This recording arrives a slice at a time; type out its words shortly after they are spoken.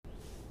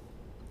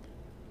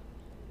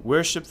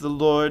Worship the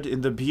Lord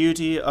in the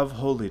beauty of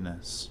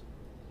holiness.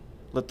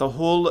 Let the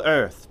whole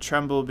earth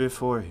tremble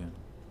before him.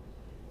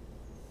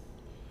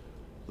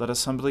 Let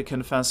us humbly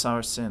confess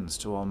our sins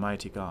to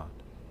Almighty God.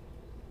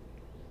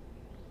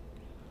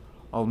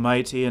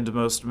 Almighty and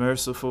most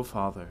merciful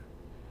Father,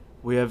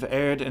 we have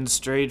erred and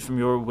strayed from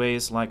your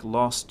ways like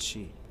lost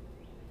sheep.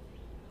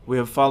 We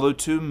have followed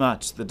too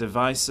much the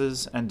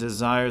devices and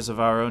desires of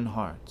our own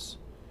hearts.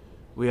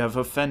 We have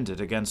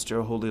offended against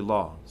your holy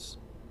laws.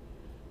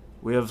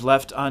 We have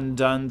left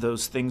undone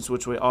those things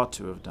which we ought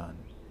to have done,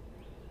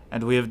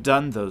 and we have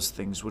done those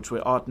things which we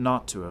ought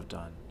not to have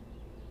done.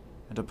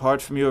 And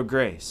apart from your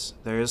grace,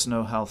 there is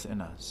no health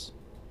in us.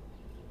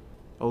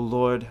 O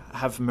Lord,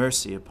 have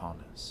mercy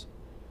upon us.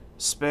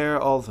 Spare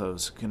all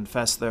those who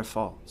confess their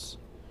faults.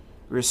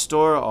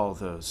 Restore all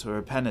those who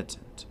are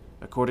penitent,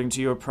 according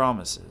to your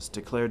promises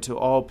declared to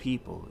all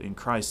people in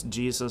Christ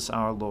Jesus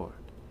our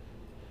Lord.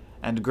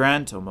 And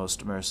grant, O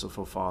most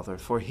merciful Father,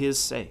 for his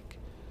sake,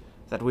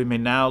 that we may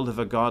now live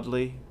a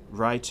godly,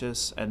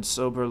 righteous, and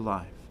sober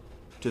life,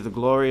 to the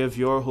glory of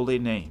your holy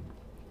name.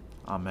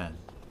 Amen.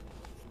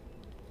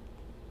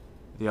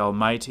 The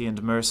Almighty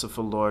and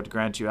merciful Lord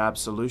grant you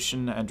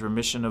absolution and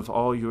remission of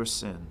all your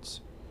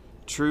sins,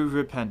 true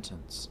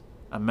repentance,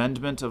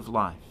 amendment of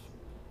life,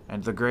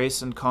 and the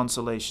grace and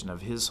consolation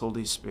of his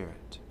Holy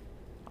Spirit.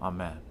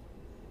 Amen.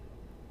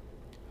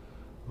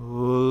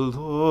 O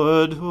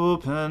Lord,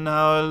 open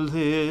our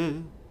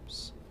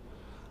lips,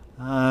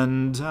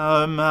 and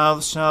our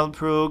mouth shall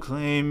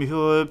proclaim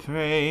your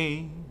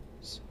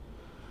praise.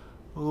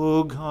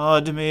 O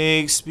God,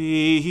 make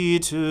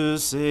speed to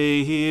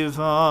save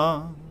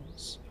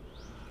us.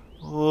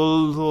 O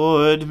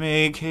Lord,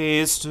 make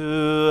haste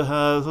to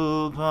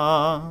help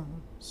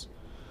us.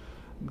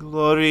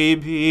 Glory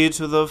be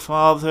to the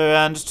Father,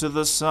 and to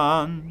the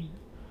Son,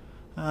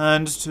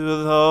 and to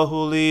the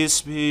Holy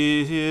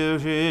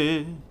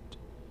Spirit,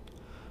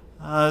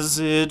 as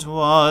it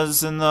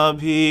was in the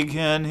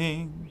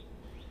beginning,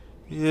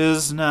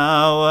 is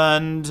now,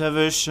 and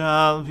ever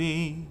shall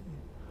be,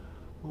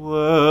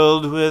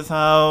 world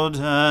without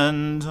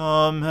end.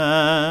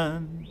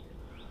 Amen.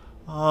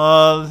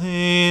 Alleluia.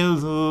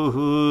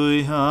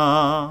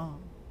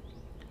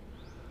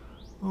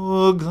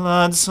 O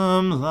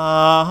gladsome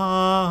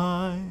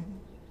light,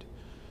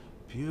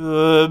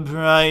 pure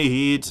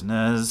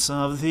brightness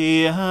of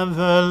the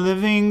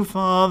ever-living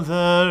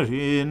Father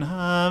in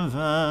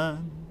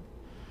heaven,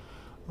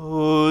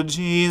 O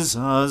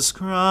Jesus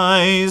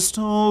Christ,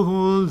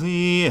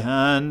 holy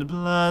and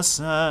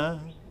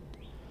blessed,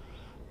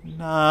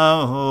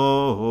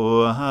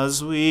 now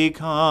as we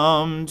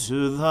come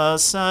to the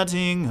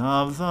setting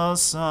of the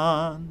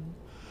sun,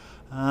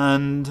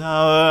 and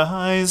our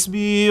eyes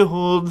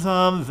behold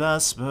the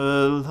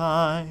vesper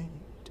light,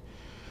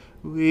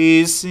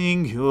 we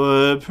sing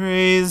your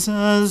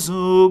praises,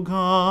 O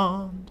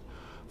God,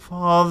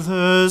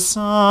 Father,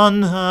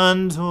 Son,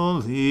 and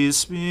Holy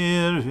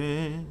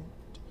Spirit.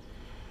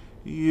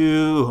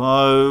 You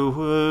are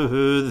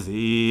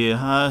worthy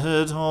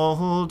at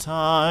all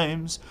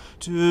times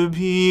to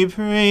be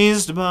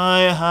praised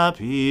by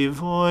happy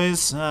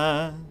voices,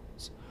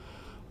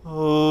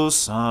 O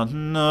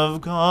Son of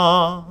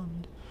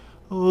God,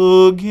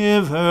 O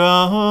Giver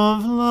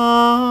of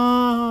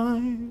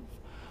life,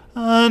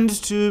 and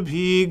to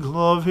be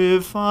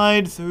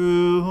glorified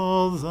through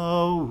all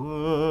the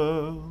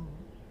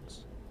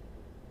worlds.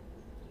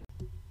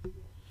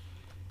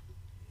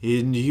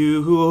 In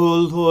you, O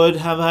Lord,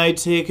 have I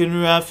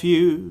taken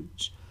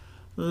refuge.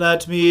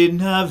 Let me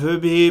never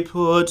be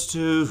put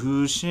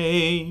to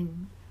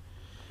shame.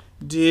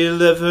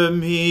 Deliver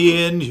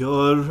me in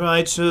your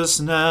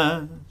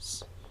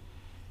righteousness.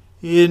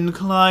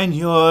 Incline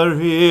your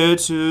ear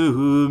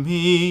to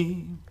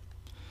me.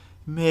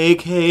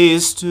 Make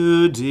haste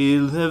to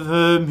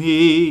deliver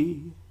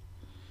me.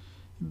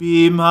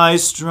 Be my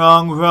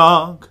strong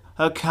rock,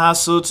 a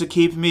castle to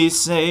keep me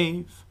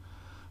safe.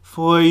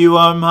 For you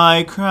are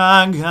my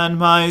crag and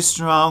my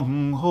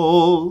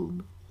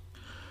stronghold.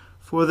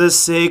 For the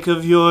sake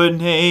of your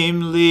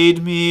name,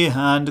 lead me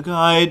and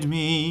guide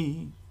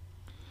me.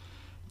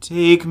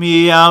 Take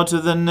me out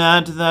of the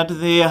net that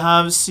they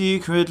have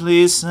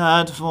secretly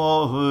set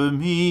for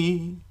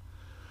me.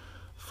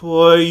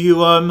 For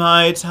you are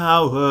my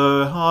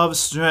tower of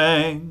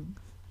strength.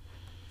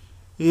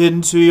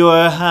 Into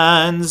your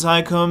hands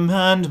I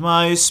commend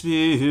my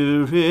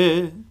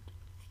spirit.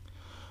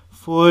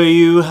 For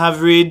you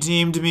have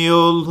redeemed me,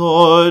 O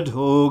Lord,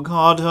 O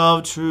God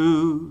of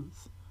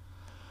truth.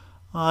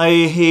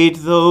 I hate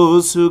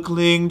those who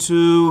cling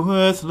to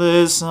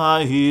worthless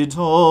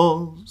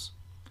idols,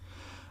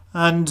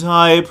 and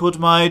I put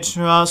my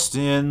trust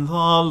in the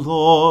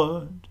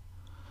Lord.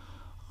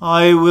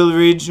 I will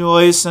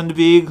rejoice and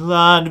be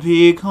glad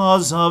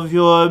because of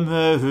your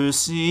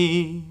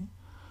mercy.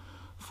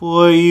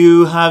 For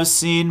you have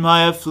seen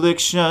my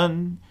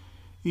affliction,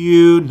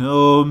 you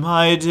know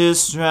my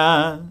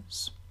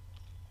distress.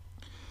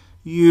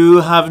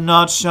 You have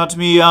not shut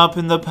me up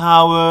in the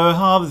power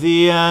of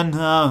the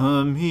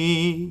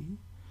enemy.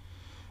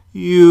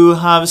 You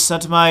have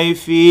set my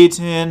feet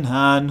in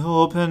an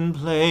open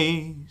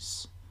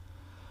place.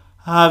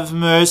 Have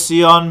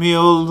mercy on me,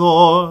 O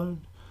Lord,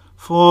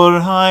 for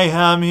I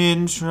am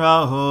in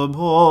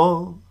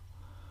trouble.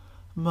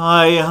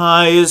 My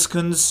eye is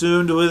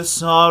consumed with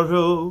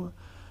sorrow,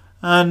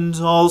 and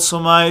also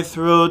my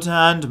throat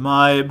and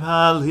my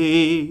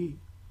belly.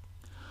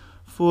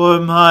 For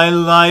my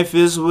life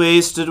is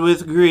wasted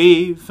with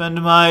grief,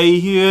 and my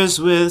years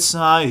with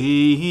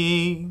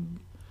sighing.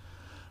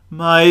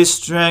 My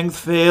strength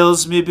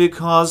fails me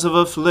because of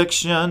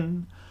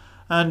affliction,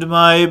 and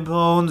my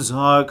bones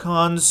are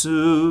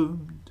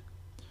consumed.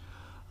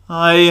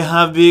 I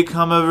have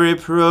become a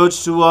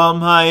reproach to all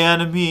my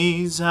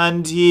enemies,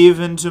 and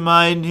even to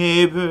my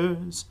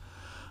neighbors,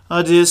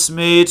 a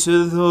dismay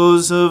to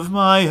those of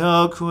my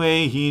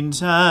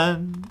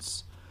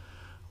acquaintance.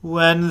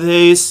 When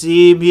they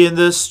see me in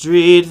the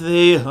street,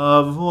 they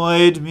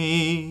avoid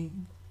me.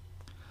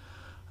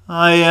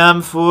 I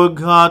am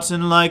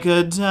forgotten like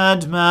a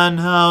dead man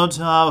out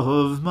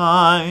of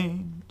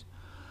mind.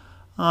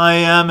 I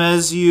am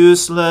as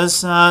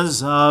useless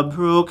as a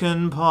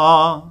broken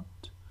pot.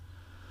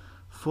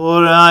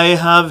 For I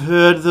have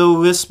heard the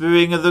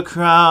whispering of the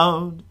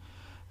crowd.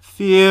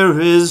 Fear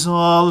is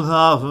all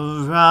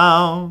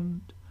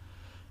around.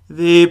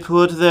 They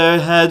put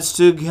their heads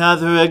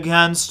together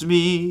against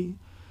me.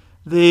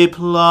 They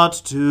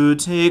plot to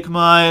take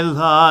my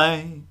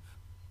life.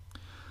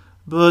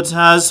 But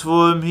as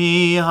for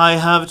me, I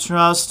have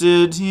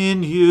trusted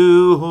in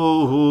you,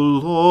 O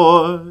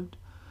Lord.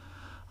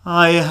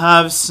 I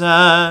have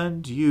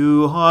said,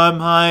 you are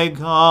my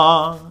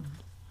God.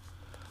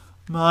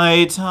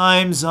 My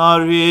times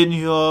are in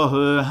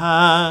your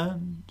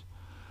hand.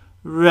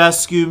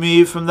 Rescue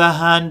me from the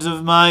hand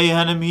of my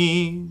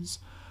enemies,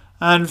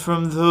 and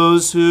from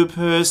those who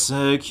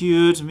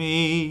persecute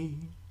me.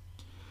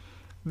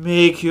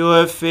 Make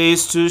your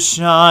face to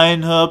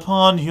shine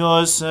upon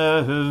your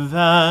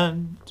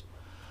servant,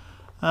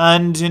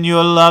 and in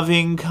your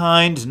loving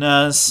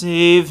kindness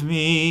save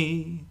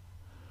me.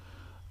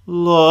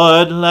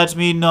 Lord, let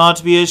me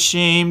not be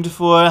ashamed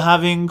for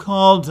having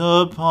called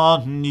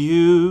upon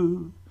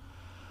you.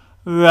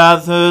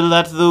 Rather,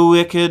 let the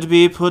wicked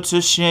be put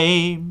to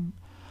shame.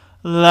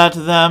 Let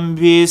them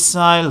be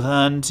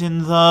silent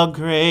in the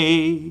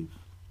grave.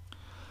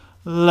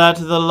 Let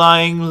the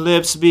lying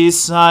lips be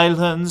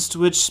silenced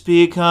which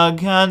speak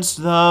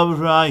against the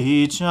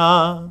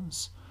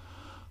righteous,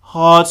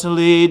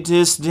 haughtily,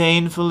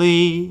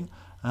 disdainfully,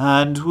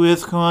 and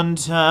with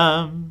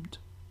contempt.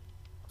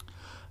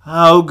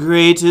 How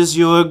great is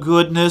your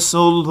goodness,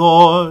 O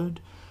Lord,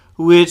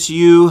 which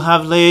you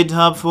have laid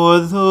up for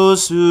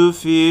those who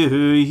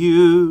fear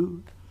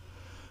you,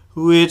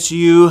 which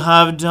you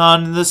have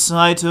done in the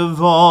sight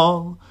of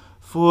all,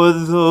 for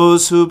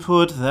those who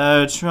put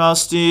their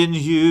trust in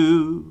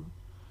you.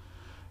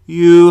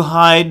 You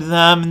hide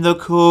them in the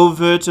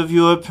covert of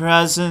your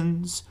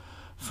presence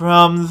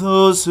from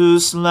those who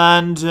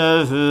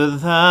slander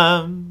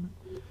them.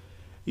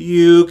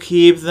 You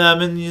keep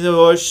them in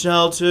your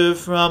shelter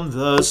from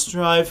the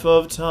strife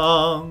of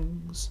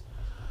tongues.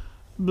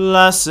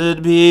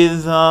 Blessed be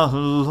the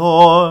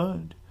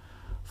Lord,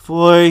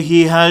 for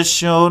he has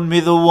shown me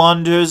the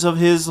wonders of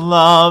his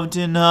love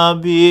in a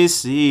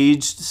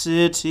besieged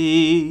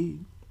city.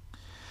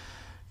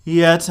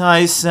 Yet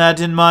I said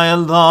in my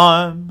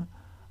alarm,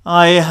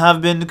 I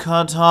have been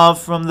cut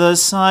off from the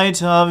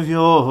sight of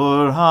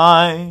your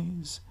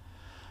eyes.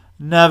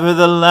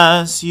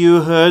 Nevertheless,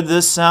 you heard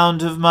the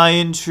sound of my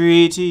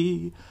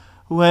entreaty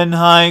when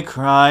I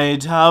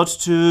cried out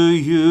to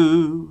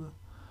you.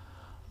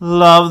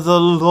 Love the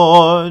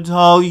Lord,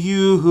 all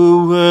you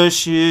who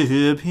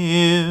worship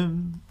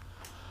him.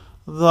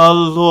 The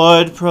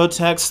Lord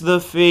protects the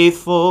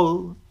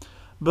faithful,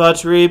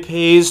 but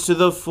repays to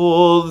the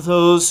full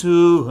those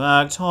who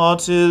act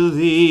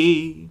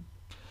haughtily.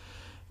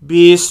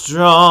 Be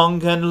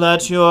strong and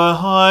let your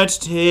heart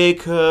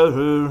take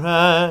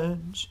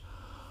courage,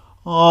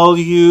 all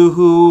you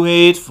who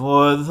wait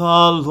for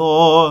the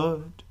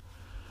Lord.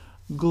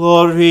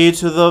 Glory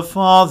to the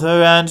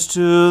Father, and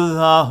to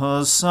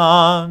the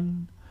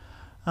Son,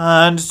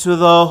 and to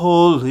the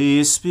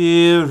Holy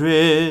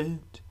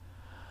Spirit,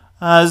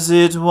 as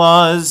it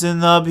was in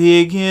the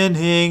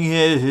beginning,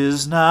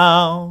 is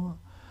now,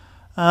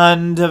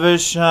 and ever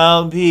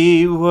shall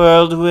be,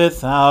 world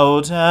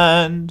without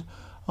end.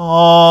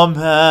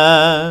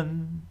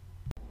 Amen.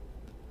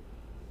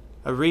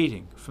 A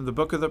reading from the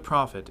book of the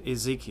prophet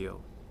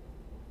Ezekiel.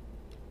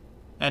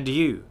 And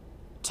you,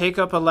 take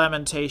up a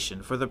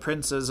lamentation for the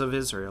princes of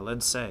Israel,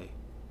 and say,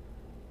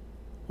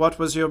 What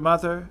was your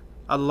mother?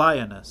 A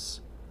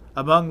lioness.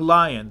 Among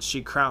lions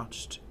she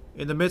crouched.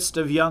 In the midst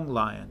of young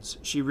lions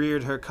she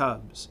reared her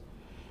cubs.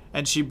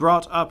 And she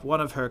brought up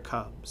one of her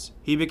cubs.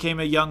 He became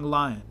a young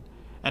lion,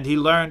 and he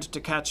learned to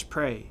catch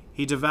prey.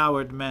 He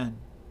devoured men.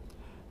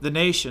 The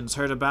nations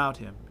heard about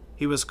him.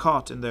 He was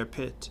caught in their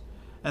pit,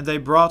 and they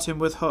brought him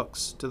with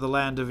hooks to the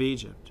land of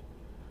Egypt.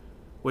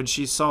 When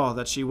she saw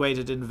that she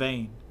waited in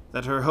vain,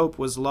 that her hope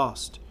was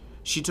lost,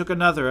 She took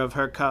another of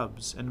her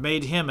cubs, and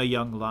made him a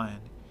young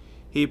lion.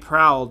 He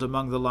prowled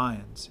among the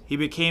lions. He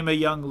became a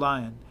young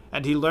lion,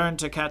 and he learned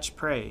to catch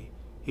prey.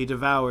 He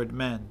devoured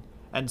men,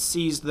 and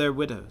seized their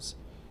widows.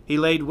 He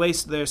laid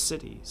waste their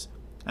cities,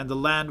 and the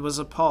land was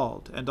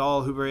appalled, and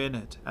all who were in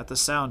it, at the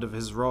sound of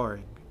his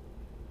roaring.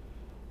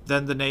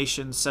 Then the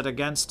nations set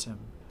against him,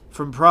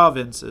 from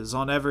provinces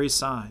on every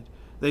side.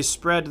 They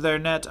spread their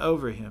net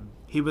over him.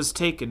 He was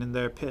taken in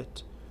their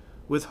pit.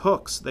 With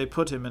hooks they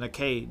put him in a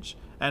cage,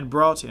 and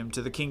brought him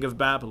to the king of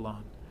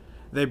Babylon.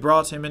 They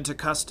brought him into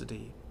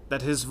custody,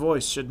 that his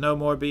voice should no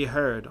more be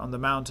heard on the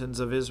mountains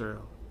of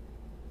Israel.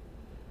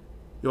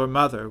 Your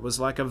mother was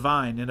like a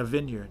vine in a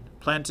vineyard,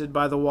 planted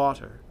by the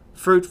water,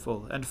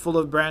 fruitful and full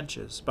of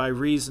branches by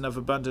reason of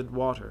abundant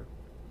water.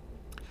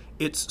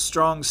 Its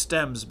strong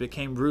stems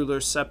became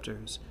rulers'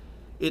 scepters.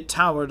 It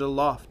towered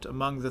aloft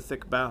among the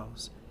thick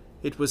boughs.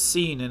 It was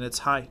seen in its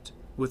height,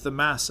 with the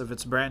mass of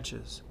its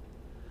branches.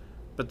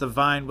 But the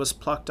vine was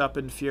plucked up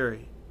in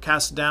fury,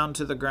 cast down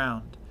to the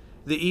ground.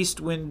 The east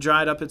wind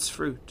dried up its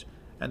fruit,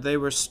 and they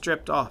were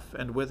stripped off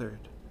and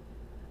withered.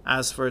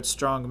 As for its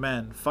strong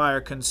men, fire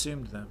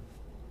consumed them.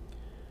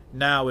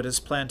 Now it is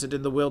planted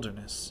in the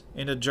wilderness,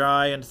 in a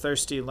dry and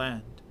thirsty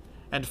land,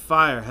 and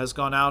fire has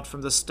gone out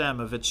from the stem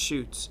of its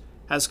shoots,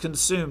 has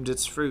consumed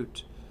its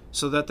fruit,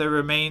 so that there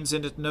remains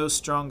in it no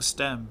strong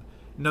stem,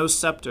 no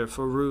scepter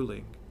for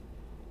ruling.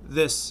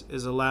 This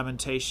is a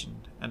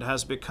lamentation, and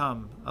has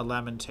become a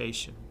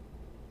lamentation.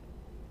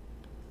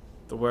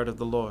 The word of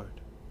the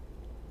Lord.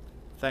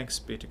 Thanks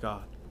be to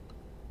God.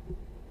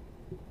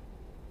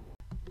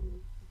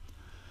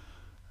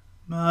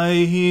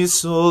 My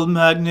soul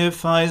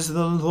magnifies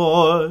the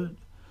Lord.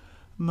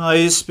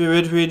 My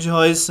spirit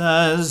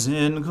rejoices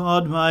in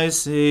God my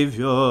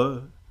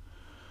Saviour.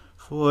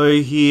 For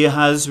he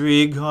has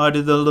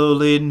regarded the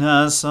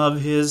lowliness of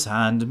his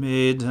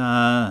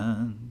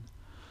handmaiden.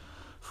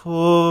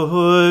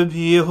 For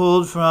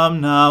behold,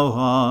 from now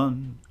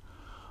on,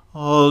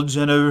 all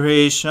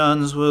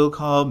generations will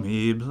call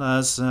me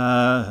blessed.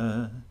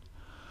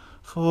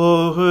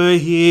 For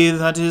he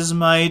that is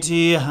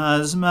mighty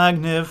has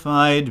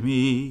magnified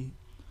me,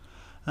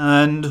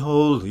 and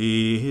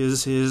holy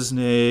is his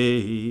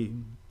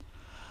name.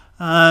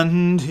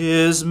 And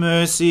his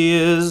mercy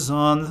is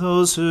on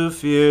those who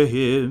fear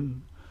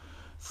him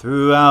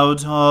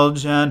throughout all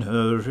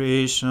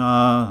generations.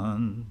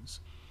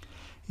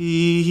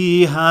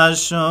 He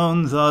has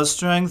shown the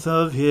strength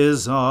of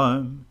his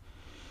arm.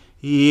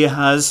 He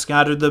has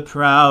scattered the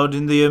proud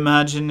in the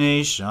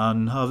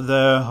imagination of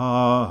their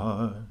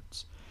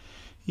hearts.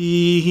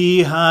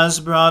 He has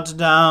brought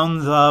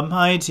down the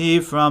mighty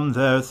from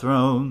their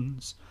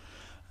thrones,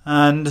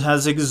 and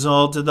has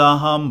exalted the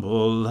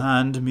humble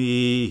and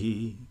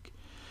meek.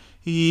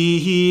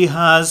 He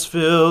has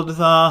filled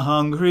the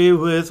hungry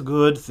with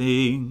good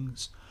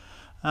things,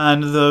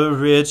 and the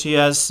rich he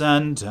has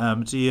sent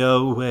empty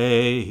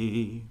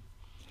away.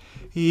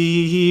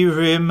 He,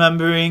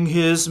 remembering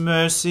his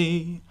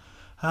mercy,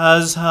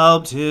 has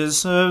helped his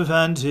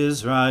servant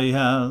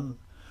Israel,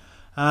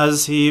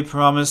 as he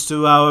promised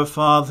to our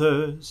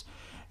fathers,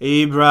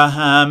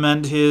 Abraham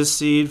and his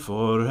seed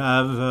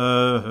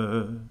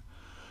forever.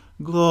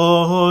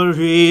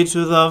 Glory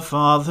to the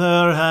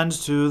Father, and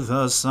to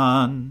the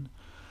Son,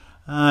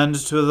 and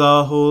to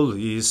the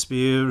Holy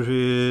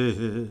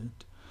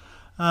Spirit,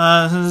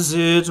 as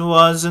it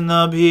was in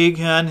the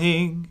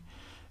beginning,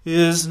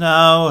 is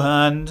now,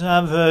 and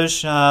ever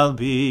shall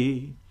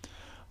be,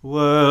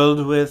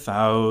 world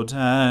without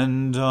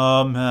end.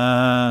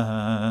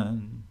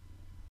 Amen.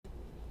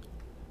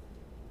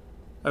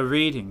 A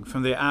reading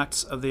from the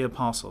Acts of the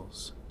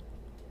Apostles.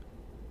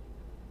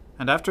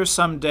 And after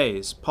some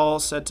days Paul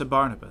said to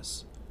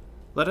Barnabas,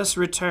 "Let us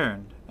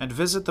return and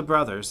visit the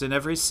brothers in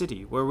every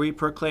city where we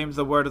proclaimed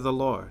the word of the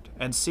Lord,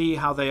 and see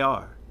how they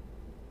are."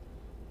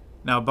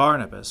 Now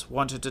Barnabas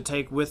wanted to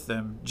take with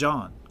them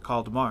John,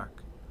 called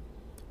Mark.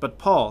 But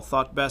Paul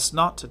thought best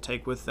not to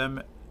take with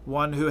them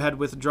one who had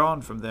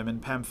withdrawn from them in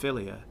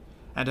Pamphylia,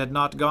 and had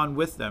not gone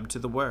with them to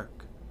the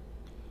work.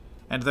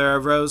 And there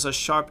arose a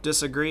sharp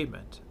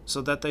disagreement,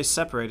 so that they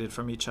separated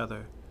from each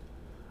other.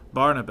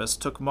 Barnabas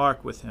took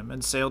Mark with him,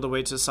 and sailed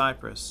away to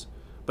Cyprus.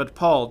 But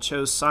Paul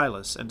chose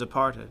Silas, and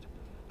departed,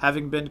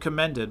 having been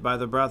commended by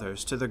the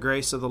brothers to the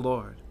grace of the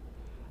Lord.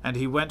 And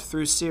he went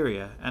through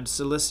Syria and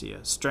Cilicia,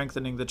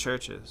 strengthening the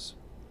churches.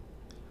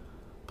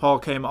 Paul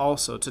came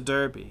also to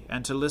Derbe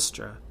and to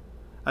Lystra.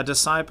 A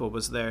disciple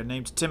was there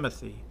named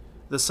Timothy,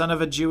 the son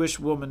of a Jewish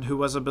woman who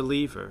was a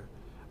believer,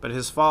 but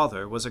his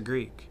father was a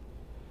Greek.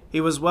 He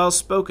was well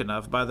spoken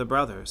of by the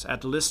brothers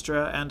at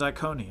Lystra and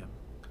Iconium.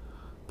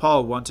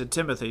 Paul wanted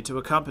Timothy to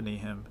accompany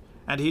him,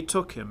 and he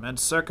took him and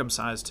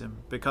circumcised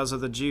him because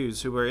of the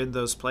Jews who were in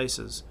those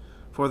places,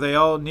 for they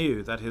all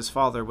knew that his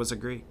father was a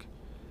Greek.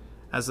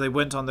 As they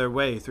went on their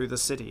way through the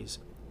cities,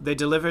 they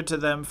delivered to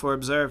them for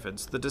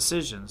observance the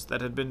decisions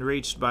that had been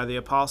reached by the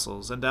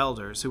apostles and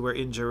elders who were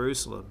in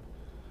Jerusalem.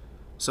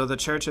 So the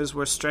churches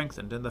were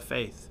strengthened in the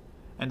faith,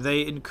 and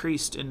they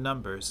increased in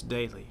numbers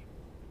daily.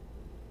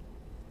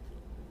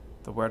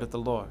 The word of the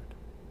Lord.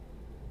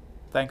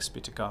 Thanks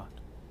be to God.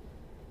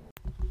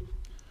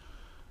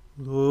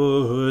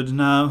 Lord,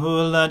 now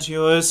let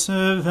your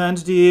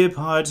servant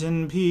depart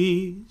in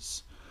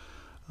peace,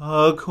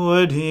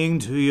 according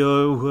to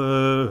your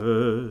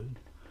word.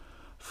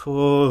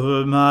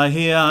 For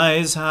my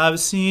eyes have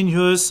seen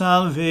your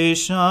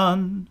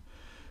salvation,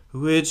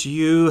 which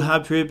you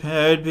have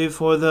prepared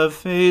before the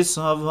face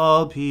of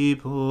all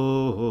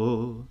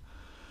people,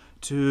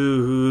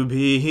 to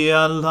be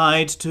a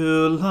light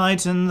to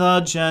lighten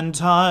the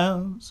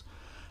Gentiles,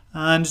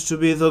 and to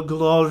be the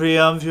glory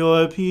of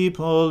your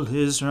people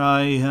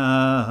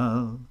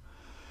Israel.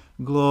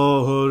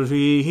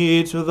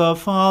 Glory to the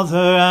Father,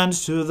 and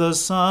to the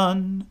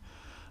Son,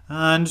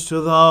 and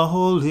to the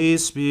Holy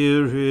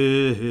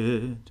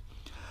Spirit,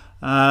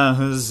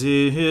 as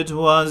it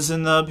was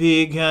in the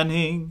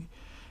beginning,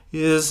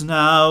 is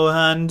now,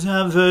 and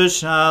ever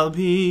shall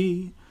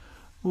be,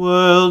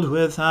 world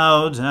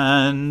without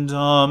end.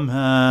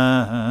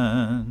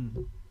 Amen.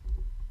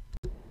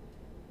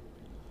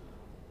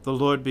 The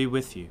Lord be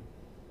with you.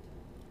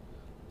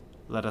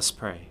 Let us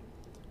pray.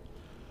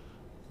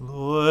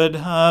 Lord,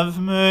 have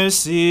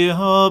mercy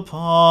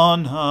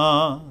upon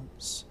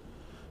us.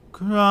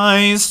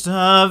 Christ,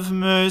 have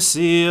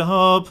mercy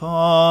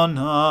upon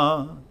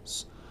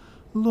us.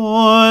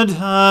 Lord,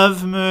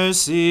 have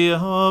mercy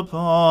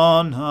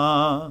upon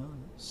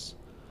us.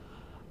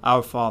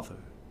 Our Father,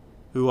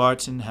 who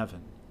art in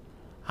heaven,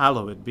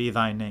 hallowed be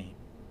thy name.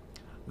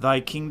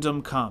 Thy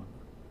kingdom come,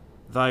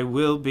 thy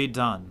will be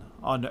done,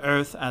 on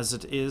earth as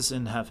it is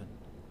in heaven.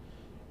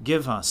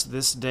 Give us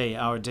this day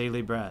our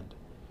daily bread,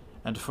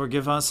 and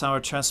forgive us our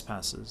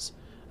trespasses,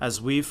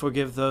 as we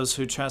forgive those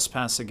who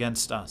trespass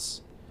against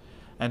us.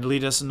 And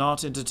lead us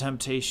not into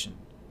temptation,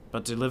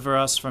 but deliver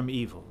us from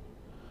evil.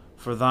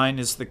 For thine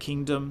is the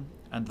kingdom,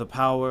 and the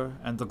power,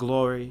 and the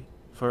glory,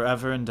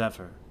 forever and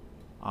ever.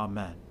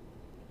 Amen.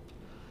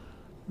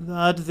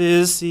 That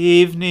this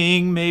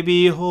evening may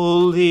be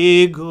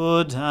holy,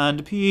 good,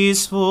 and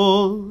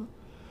peaceful,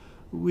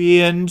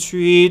 we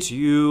entreat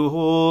you,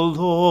 O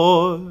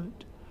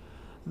Lord,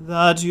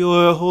 that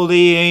your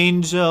holy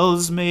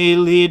angels may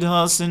lead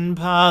us in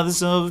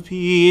paths of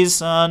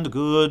peace and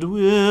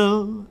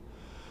goodwill.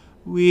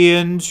 We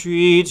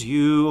entreat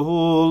you,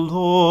 O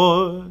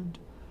Lord,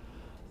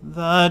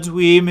 that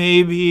we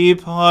may be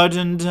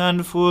pardoned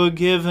and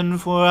forgiven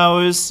for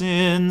our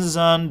sins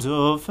and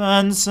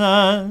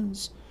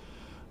offenses.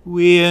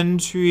 We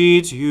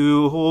entreat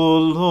you, O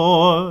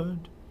Lord,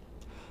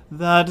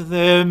 that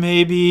there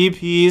may be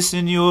peace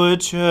in your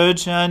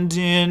church and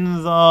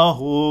in the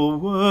whole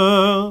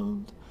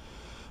world.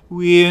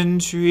 We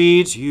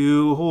entreat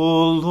you,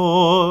 O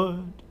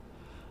Lord,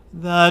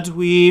 that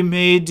we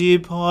may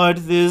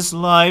depart this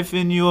life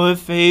in your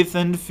faith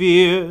and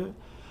fear,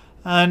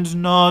 and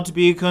not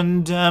be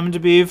condemned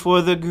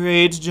before the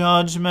great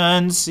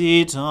judgment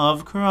seat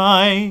of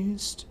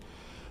Christ.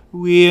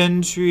 We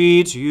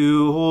entreat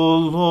you, O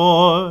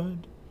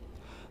Lord,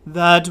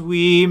 that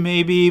we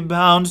may be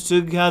bound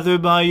together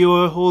by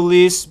your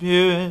Holy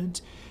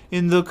Spirit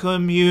in the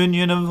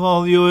communion of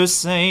all your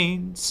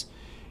saints,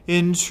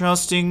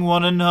 entrusting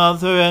one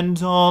another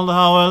and all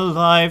our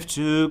life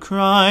to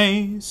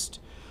Christ.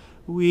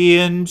 We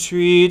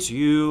entreat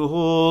you,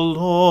 O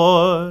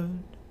Lord.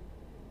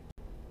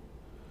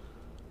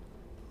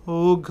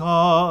 O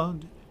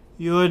God,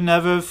 your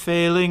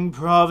never-failing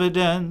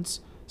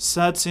providence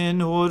sets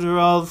in order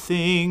all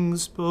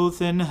things,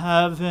 both in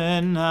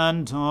heaven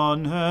and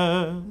on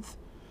earth.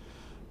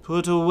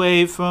 Put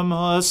away from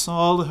us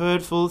all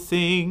hurtful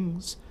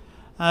things,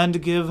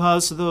 and give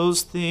us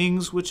those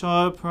things which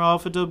are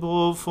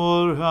profitable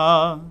for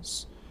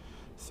us.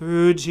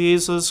 Through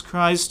Jesus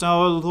Christ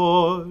our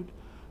Lord,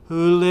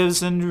 who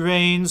lives and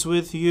reigns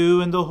with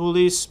you in the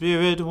Holy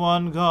Spirit,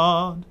 one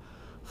God,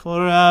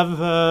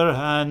 forever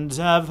and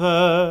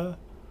ever.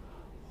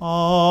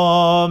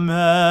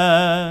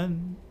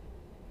 Amen.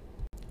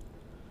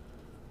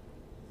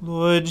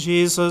 Lord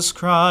Jesus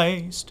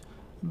Christ,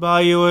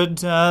 by your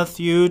death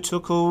you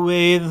took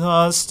away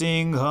the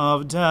sting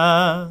of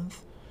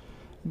death.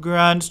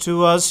 Grant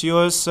to us,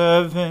 your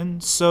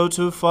servants, so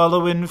to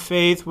follow in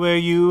faith where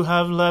you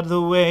have led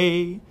the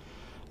way,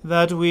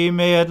 that we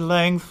may at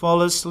length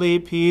fall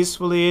asleep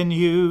peacefully in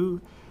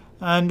you,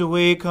 and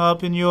wake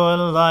up in your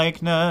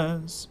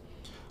likeness.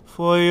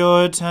 For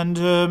your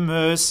tender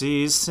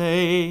mercy's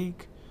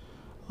sake.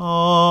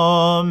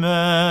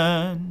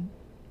 Amen.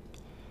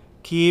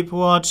 Keep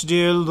watch,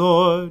 dear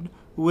Lord,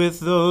 with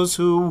those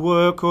who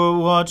work or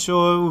watch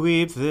or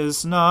weep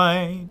this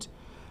night,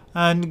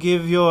 and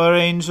give your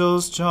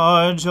angels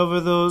charge over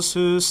those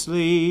who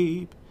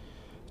sleep.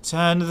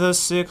 Tend the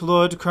sick,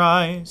 Lord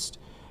Christ.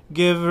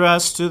 Give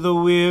rest to the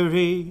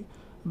weary.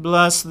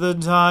 Bless the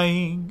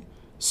dying.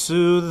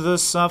 Soothe the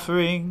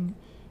suffering.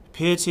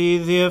 Pity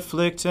the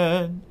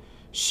afflicted.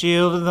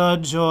 Shield the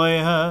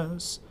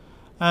joyous.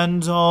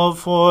 And all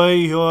for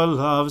your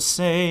love's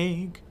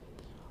sake.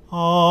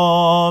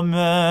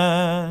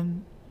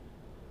 Amen.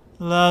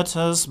 Let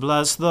us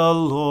bless the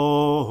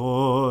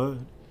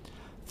Lord.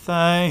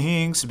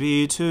 Thanks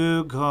be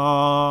to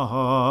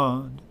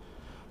God.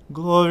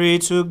 Glory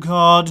to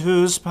God,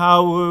 whose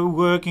power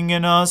working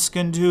in us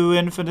can do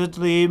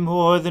infinitely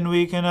more than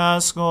we can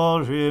ask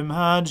or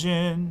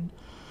imagine.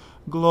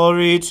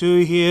 Glory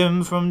to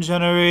him from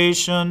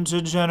generation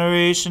to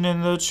generation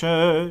in the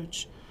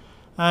church,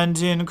 and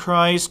in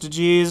Christ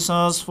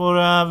Jesus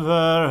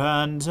forever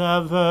and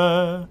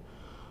ever.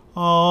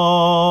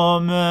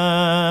 Amen.